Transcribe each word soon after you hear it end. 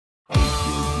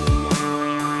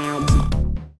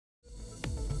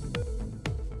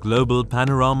Global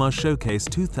Panorama Showcase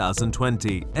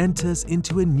 2020 enters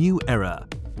into a new era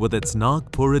with its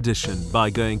Nagpur edition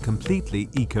by going completely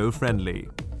eco-friendly.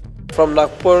 From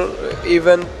Nagpur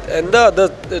event and the other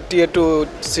tier 2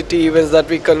 city events that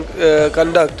we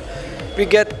conduct, we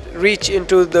get reach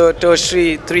into the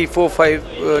tertiary 3, 4,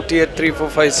 5 tier 3, 4,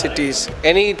 5 cities.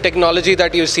 Any technology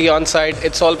that you see on site,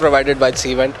 it's all provided by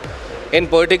Cvent. In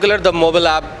particular, the mobile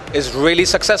app is really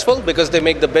successful because they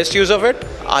make the best use of it.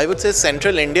 I would say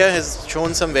Central India has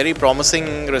shown some very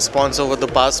promising response over the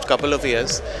past couple of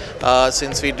years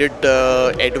since we did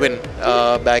Edwin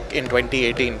back in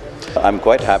 2018. I'm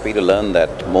quite happy to learn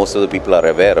that most of the people are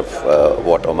aware of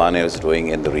what Oman is doing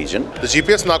in the region. The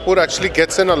GPS Nagpur actually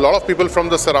gets in a lot of people from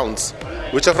the surrounds,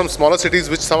 which are from smaller cities,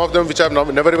 some of them which I've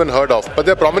never even heard of. But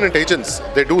they're prominent agents.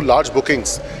 They do large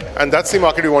bookings. And that's the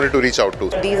market we wanted to reach out to.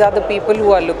 These are the people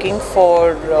who are looking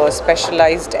for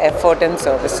specialized effort and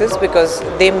services because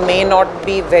they may not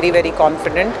be very, very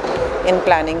confident in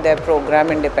planning their program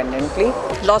independently.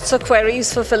 Lots of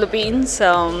queries for Philippines.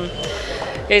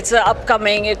 It's an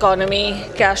upcoming economy,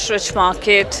 cash-rich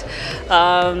market,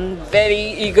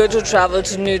 very eager to travel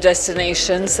to new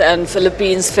destinations, and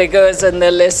Philippines figures in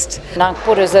the list.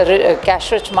 Nagpur is a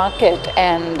cash-rich market,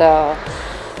 and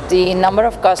the number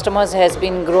of customers has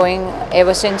been growing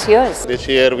ever since years. This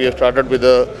year we have started with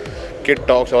the kit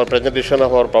talks, our presentation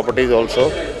of our properties also,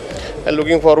 and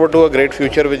looking forward to a great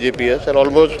future with GPS, and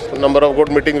almost a number of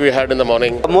good meetings we had in the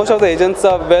morning. Most of the agents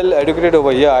are well educated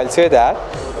over here, I'll say that.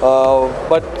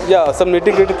 But yeah, some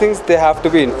nitty-gritty things, they have to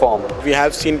be informed. We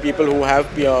have seen people who have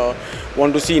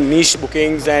want to see niche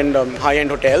bookings and high-end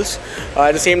hotels.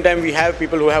 At the same time, we have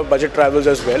people who have budget travels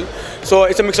as well. So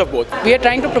it's a mix of both. We are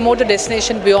trying to promote the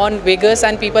destination beyond Vegas,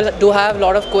 and people do have a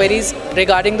lot of queries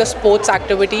regarding the sports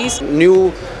activities.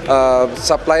 New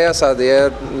suppliers are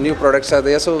there, new products are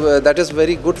there, so that is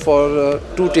very good for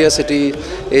two-tier city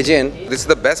agent. This is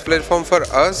the best platform for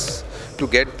us to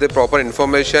get the proper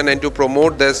information and to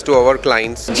promote this to our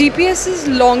clients. GPS's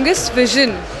longest vision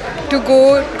to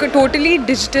go totally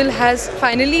digital has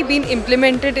finally been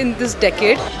implemented in this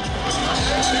decade.